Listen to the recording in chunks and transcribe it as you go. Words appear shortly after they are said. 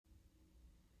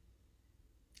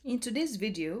In today's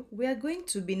video, we are going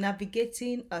to be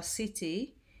navigating a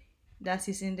city that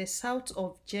is in the south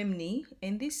of Germany,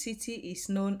 and this city is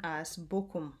known as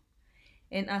Bochum.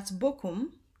 And at Bochum,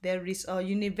 there is a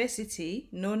university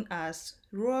known as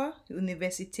Ruhr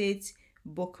Universität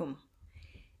Bochum.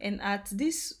 And at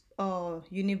this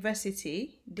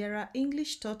university, there are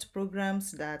English taught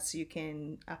programs that you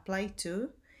can apply to.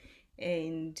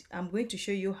 And I'm going to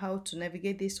show you how to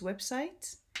navigate this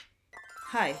website.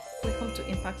 Hi, welcome to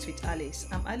Impact with Alice.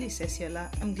 I'm Alice Esiola.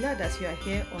 I'm glad that you are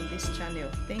here on this channel.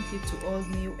 Thank you to all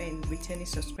new and returning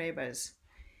subscribers.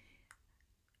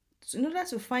 So in order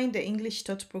to find the English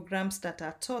taught programs that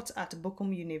are taught at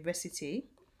Bochum University,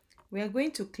 we are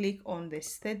going to click on the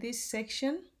studies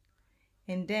section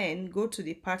and then go to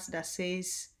the part that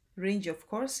says range of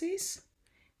courses.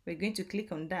 We're going to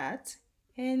click on that,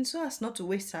 and so as not to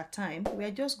waste our time, we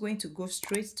are just going to go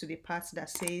straight to the part that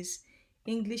says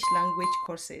English language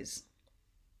courses.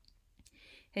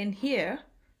 And here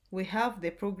we have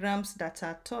the programs that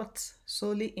are taught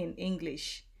solely in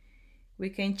English.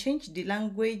 We can change the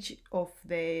language of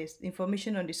the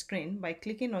information on the screen by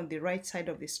clicking on the right side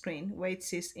of the screen where it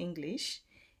says English,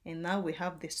 and now we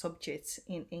have the subjects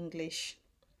in English.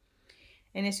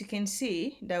 And as you can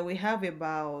see that we have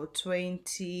about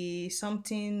 20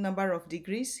 something number of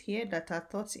degrees here that are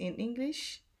taught in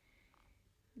English.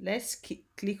 Let's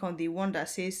click on the one that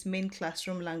says main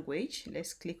classroom language.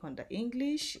 Let's click on the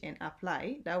English and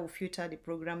apply. That will filter the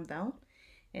program down.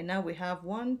 And now we have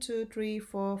 1, 2, 3,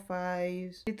 4,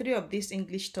 5, 3 of these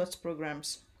English taught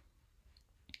programs.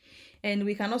 And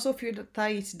we can also filter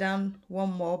it down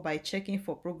one more by checking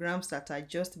for programs that are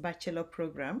just bachelor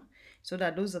program, so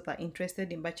that those that are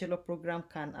interested in bachelor program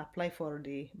can apply for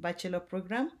the bachelor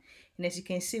program. And as you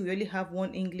can see, we only have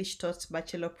one English taught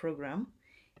bachelor program,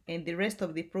 and the rest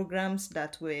of the programs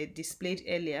that were displayed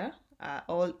earlier are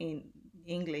all in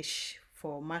English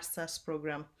for master's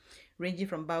program, ranging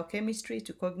from biochemistry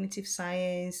to cognitive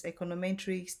science,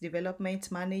 econometrics,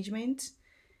 development management,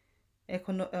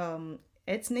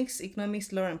 ethnics,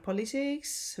 economics, law and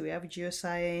politics. We have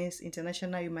geoscience,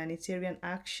 international humanitarian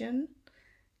action,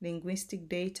 linguistic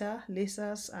data,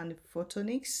 lasers and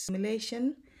photonics,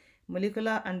 simulation,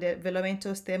 molecular and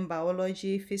developmental STEM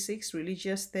biology, physics,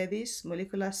 religious studies,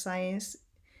 molecular science,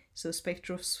 so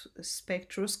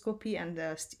spectroscopy and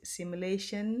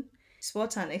simulation,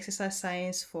 sports and exercise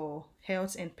science for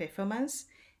health and performance,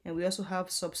 and we also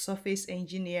have subsurface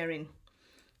engineering.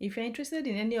 If you're interested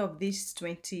in any of these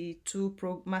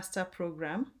 22 master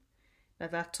programs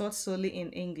that are taught solely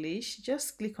in English,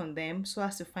 just click on them so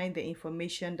as to find the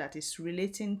information that is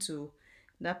relating to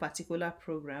that particular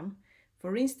program.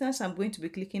 For instance, I'm going to be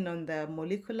clicking on the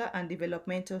molecular and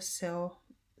developmental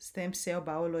stem cell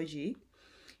biology.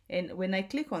 And when I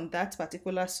click on that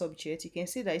particular subject, you can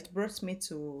see that it brought me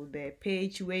to the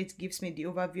page where it gives me the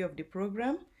overview of the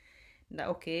program. Now,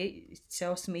 okay, it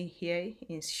tells me here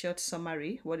in short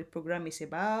summary what the program is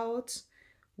about,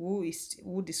 who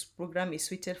this program is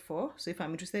suited for. So if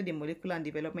I'm interested in molecular and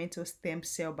developmental stem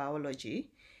cell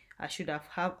biology, I should have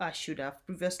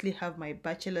previously have my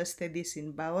bachelor studies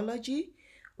in biology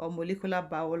or molecular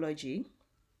biology.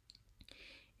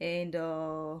 And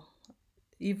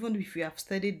even if you have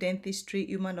studied dentistry,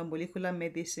 human or molecular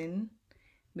medicine,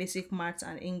 basic maths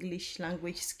and English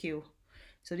language skill.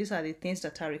 So these are the things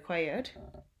that are required.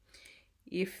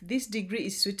 If this degree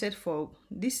is suited for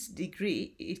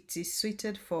it is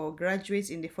suited for graduates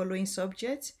in the following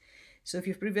subjects. So if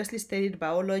you've previously studied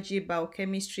biology,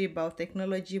 biochemistry,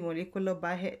 biotechnology, molecular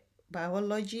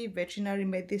biology, veterinary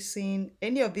medicine,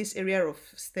 any of this area of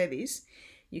studies,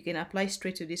 you can apply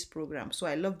straight to this program. So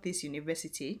I love this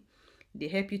university. They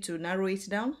help you to narrow it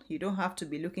down. You don't have to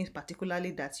be looking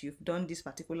particularly that you've done this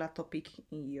particular topic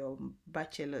in your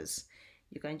bachelor's.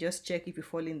 You can just check if you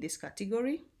fall in this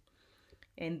category,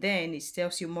 and then it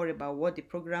tells you more about what the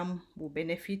program will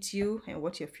benefit you and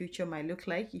what your future might look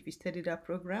like if you study that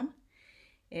program.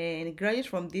 And graduates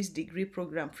from this degree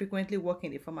program frequently work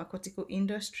in the pharmaceutical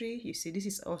industry. You see, this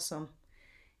is awesome.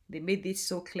 They made this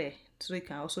so clear so you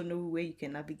can also know where you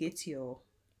can navigate your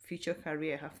future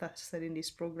career after studying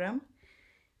this program.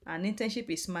 An internship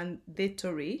is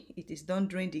mandatory. It is done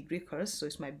during degree course, so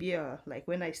it might be like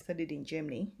when I studied in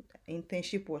Germany,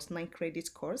 internship was 9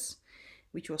 credit course,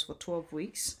 which was for 12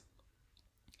 weeks.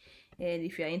 And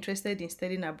if you are interested in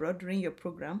studying abroad during your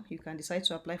program, you can decide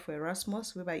to apply for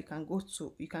Erasmus, whereby you can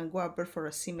go abroad for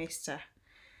a semester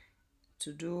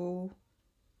to do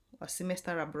a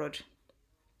semester abroad.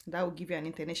 That will give you an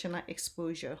international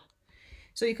exposure.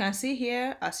 So you can see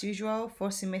here, as usual,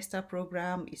 4 semester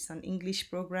program is an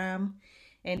English program.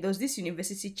 And does this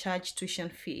university charge tuition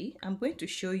fee? I'm going to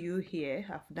show you here.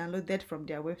 I've downloaded from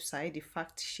their website the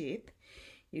fact sheet.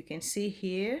 You can see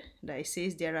here that it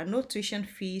says there are no tuition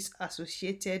fees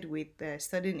associated with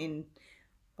studying in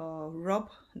RUB,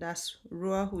 that's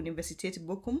Ruhr Universität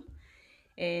Bochum.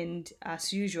 And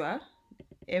as usual,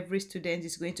 every student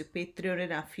is going to pay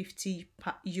 350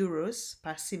 euros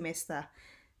per semester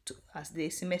as the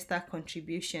semester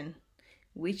contribution,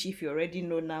 which if you already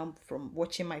know now from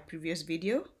watching my previous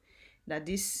video, that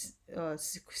this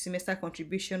semester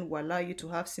contribution will allow you to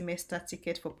have semester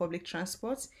ticket for public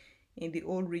transport in the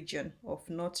whole region of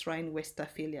North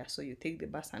Rhine-Westphalia. So you take the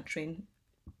bus and train.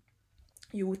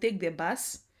 You will take the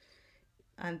bus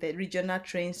and the regional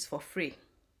trains for free.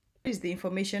 This is the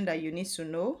information that you need to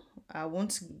know. I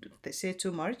won't say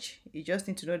too much. You just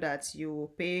need to know that you will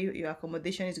pay, your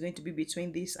accommodation is going to be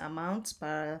between this amount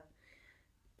per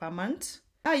month.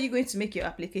 How are you going to make your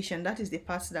application? That is the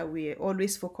part that we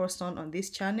always focus on this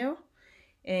channel.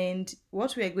 And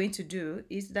what we are going to do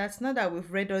is that now that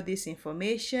we've read all this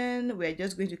information, we're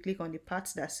just going to click on the part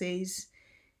that says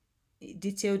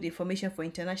detailed information for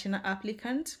international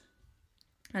applicants.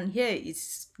 And here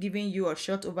it's giving you a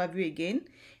short overview again.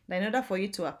 Now, in order for you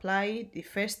to apply, the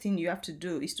first thing you have to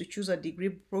do is to choose a degree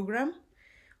program.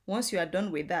 Once you are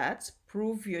done with that,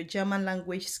 prove your German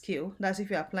language skill. That's if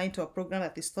you're applying to a program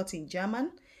that is taught in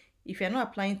German. If you're not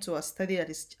applying to a study that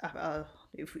is,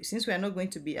 since we are not going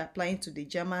to be applying to the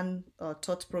German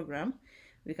taught program,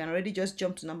 we can already just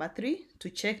jump to number 3 to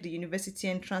check the university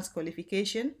entrance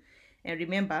qualification. And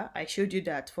remember, I showed you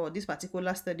that for this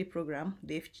particular study program,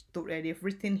 they've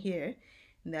written here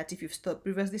that if you've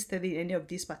previously studied any of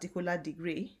this particular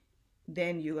degree,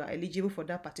 then you are eligible for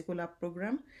that particular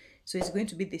program. So it's going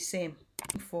to be the same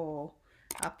for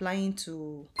applying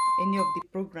to any of the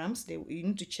programs. You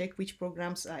need to check which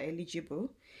programs are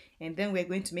eligible. And then we're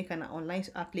going to make an online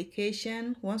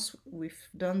application. Once we've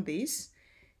done this,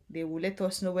 they will let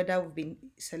us know whether we've been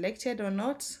selected or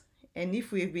not. And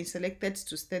if we've been selected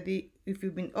to study, if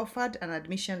we've been offered an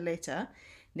admission letter,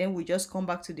 then we just come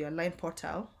back to the online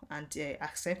portal and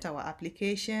accept our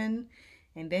application.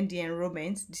 And then the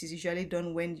enrollment, this is usually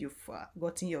done when you've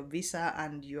gotten your visa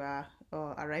and you are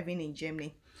arriving in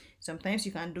Germany. Sometimes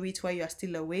you can do it while you are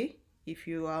still away. If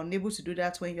you are unable to do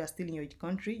that when you are still in your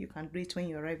country, you can do it when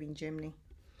you arrive in Germany.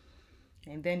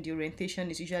 And then the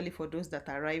orientation is usually for those that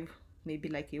arrive maybe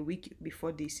like a week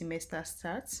before the semester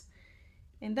starts.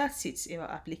 And that's it, our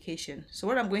application. So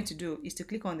what I'm going to do is to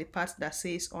click on the part that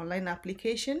says online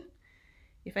application.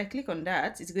 If I click on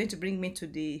that, it's going to bring me to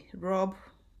the RUB,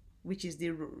 which is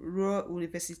the Ruhr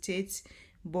Universität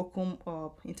Bochum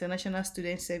International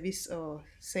Student Service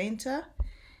Center.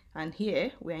 And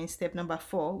here we are in step number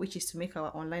 4, which is to make our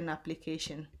online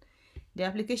application. The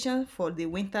application for the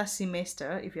winter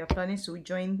semester, if you are planning to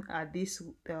join at this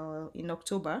in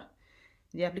October,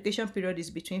 the application period is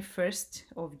between 1st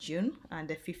of June and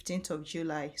the 15th of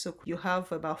July. So you have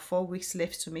about 4 weeks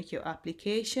left to make your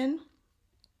application.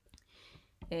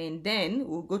 And then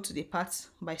we'll go to the part,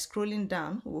 by scrolling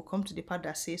down, we'll come to the part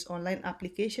that says online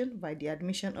application by the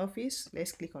admission office.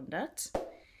 Let's click on that.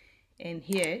 And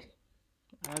here,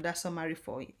 another summary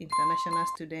for international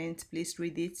students. Please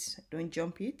read it, don't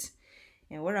jump it.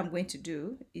 And what I'm going to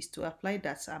do is to apply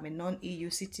that I'm a non-EU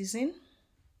citizen.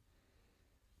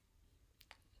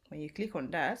 When you click on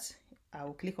that, I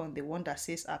will click on the one that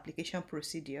says application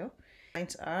procedure.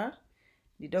 Lines are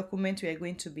the document we are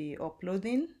going to be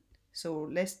uploading. So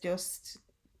let's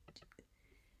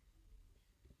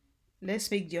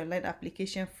make the online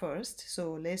application first.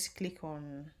 So let's click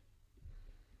on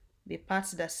the part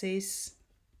that says,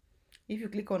 if you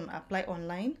click on apply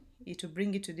online, it will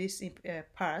bring you to this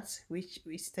part which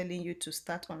is telling you to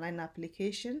start online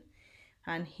application.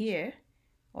 And here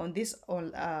on this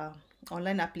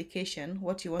online application,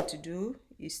 what you want to do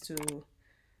is to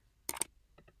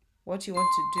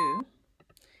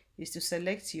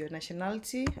select your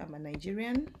nationality. I'm a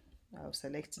Nigerian. I'll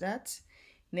select that.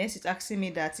 Next, it's asking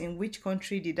me that in which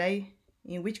country did I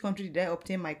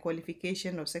obtain my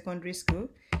qualification of secondary school.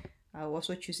 I'll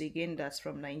also choose again that's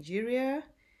from Nigeria.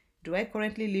 Do I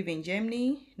currently live in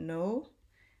Germany? No.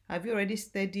 Have you already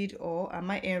studied or am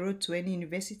I enrolled to any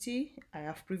university? I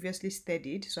have previously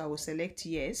studied, so I will select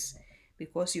yes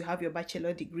because you have your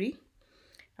bachelor degree.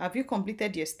 Have you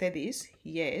completed your studies?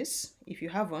 Yes. If you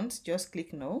haven't, just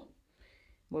click no.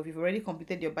 But if you've already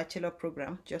completed your bachelor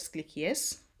program, just click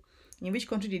yes. In which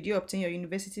country did you obtain your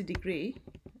university degree?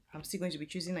 I'm still going to be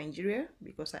choosing Nigeria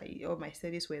because all my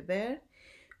studies were there.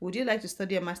 Would you like to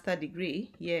study a master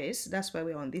degree? Yes, that's why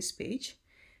we're on this page.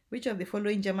 Which of the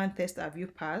following German tests have you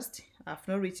passed? I've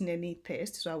not written any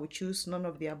test, so I will choose none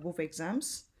of the above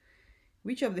exams.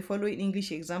 Which of the following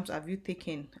English exams have you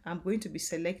taken? I'm going to be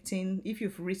selecting, if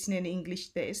you've written any English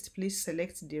test, please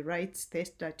select the right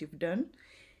test that you've done.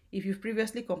 If you've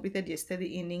previously completed your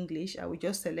study in English, I will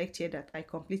just select here that I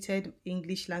completed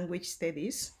English language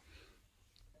studies.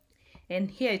 And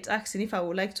here it's asking if I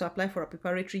would like to apply for a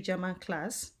preparatory German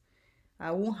class.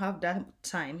 I won't have that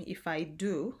time. If I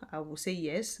do, I will say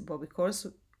yes, but because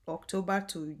October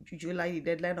to July, the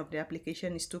deadline of the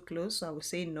application is too close, so I will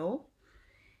say no.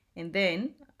 And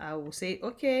then I will say,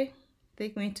 okay,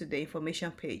 take me to the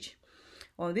information page.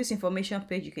 On this information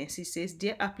page, you can see it says,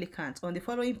 dear applicant, on the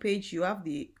following page, you have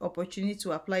the opportunity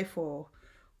to apply for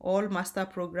all master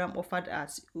program offered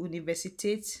at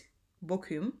Universität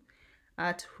Bochum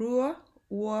at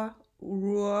Ruhr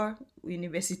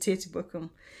Universität Bochum.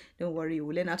 Don't worry, you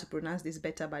will learn how to pronounce this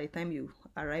better by the time you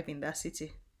arrive in that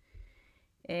city.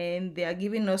 And they are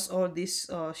giving us all this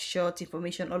short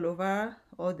information all over,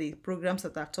 all the programs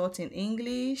that are taught in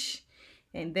English.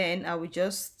 And then I will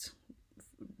just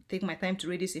take my time to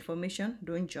read this information.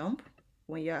 Don't jump.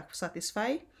 When you are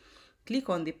satisfied, click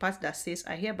on the part that says,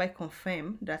 I hereby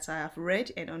confirm that I have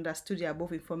read and understood the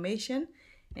above information,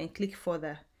 and click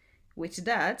further. With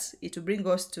that, it will bring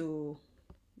us to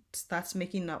start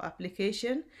making our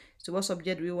application. So what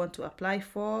subject we want to apply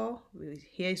for?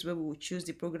 Here is where we will choose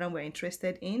the program we're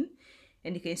interested in,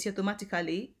 and you can see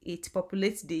automatically it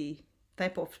populates the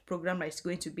type of program that it's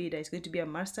going to be. That is going to be a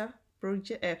master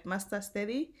project, master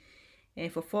study.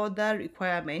 And for further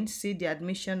requirements, see the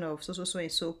admission of so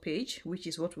and so page, which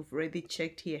is what we've already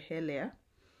checked here earlier.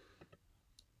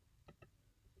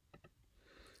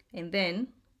 And then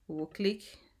we will click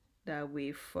that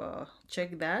we've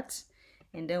checked that,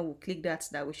 and then we'll click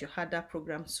that we should add that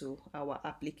program to our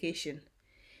application.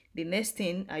 The next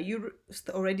thing, are you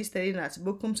already studying at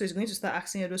Bochum? So it's going to start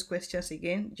asking you those questions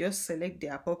again. Just select the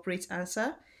appropriate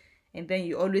answer, and then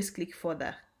you always click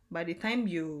further. By the time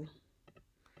you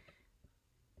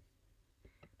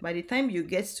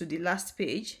get to the last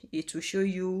page, it will show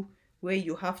you where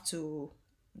you have to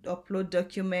upload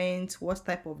documents, what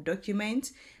type of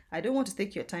document. I don't want to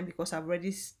take your time because I've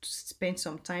already spent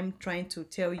some time trying to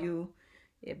tell you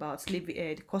about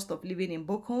the cost of living in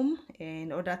Bochum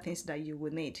and other things that you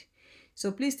will need.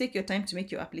 So please take your time to make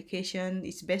your application.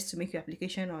 It's best to make your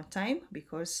application on time,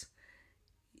 because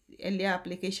earlier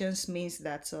applications means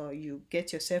that you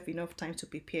get yourself enough time to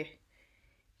prepare.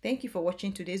 Thank you for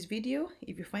watching today's video.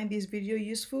 If you find this video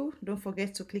useful, don't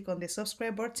forget to click on the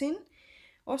subscribe button.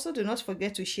 Also, do not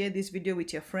forget to share this video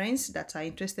with your friends that are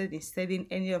interested in studying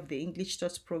any of the English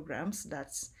Taught programs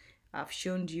that I've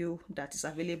shown you that is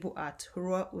available at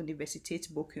Ruhr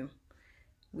Universität Bochum,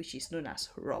 which is known as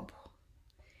RUB.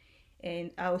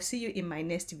 And I'll see you in my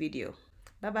next video.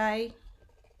 Bye bye.